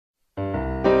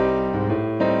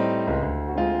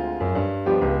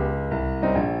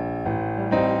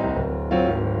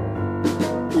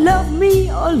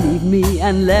me or leave me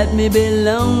and let me be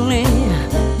lonely.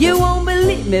 You won't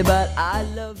believe me, but I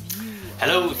love you.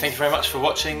 Hello, thank you very much for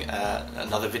watching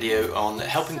another video on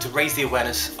helping to raise the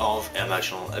awareness of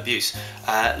emotional abuse.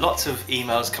 Lots of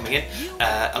emails coming in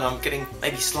and I'm getting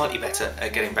maybe slightly better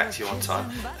at getting back to you on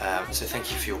time, so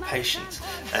thank you for your patience.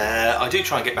 I do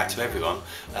try and get back to everyone.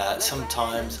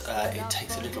 Sometimes it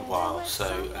takes a little while, so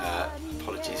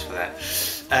apologies for that.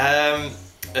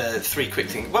 Three quick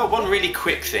things. Well, one really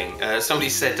quick thing. Somebody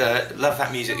said, love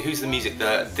that music. Who's the music?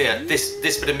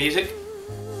 This bit of music?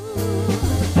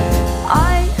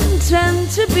 I intend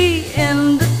to be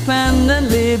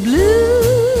independently blue.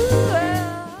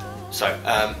 So,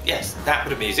 yes, that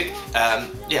bit of music.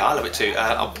 Yeah, I love it too.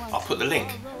 I'll put the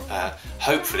link.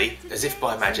 Hopefully, as if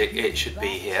by magic, it should be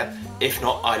here. If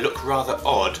not, I look rather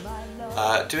odd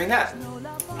doing that.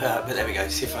 But there we go,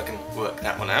 see if I can work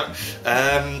that one out.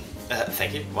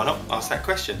 Thank you, why not? Ask that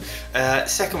question.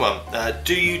 Second one,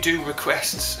 do you do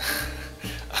requests?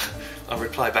 I'll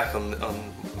reply back on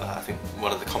I think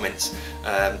one of the comments.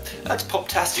 That's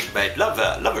poptastic, babe. Love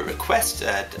a request.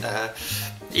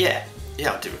 Yeah,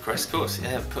 I'll do requests, of course.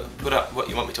 Yeah, put up what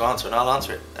you want me to answer, and I'll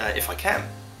answer it if I can.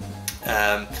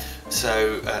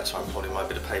 So I'm holding my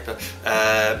bit of paper.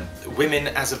 Women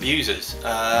as abusers.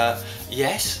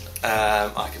 Yes,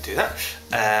 I can do that.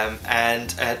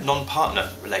 And non-partner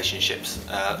relationships.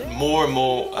 More and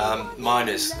more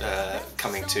minors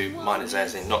coming to minors,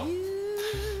 as in not.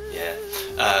 Yeah.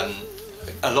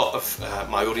 A lot of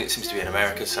my audience seems to be in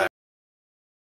America, so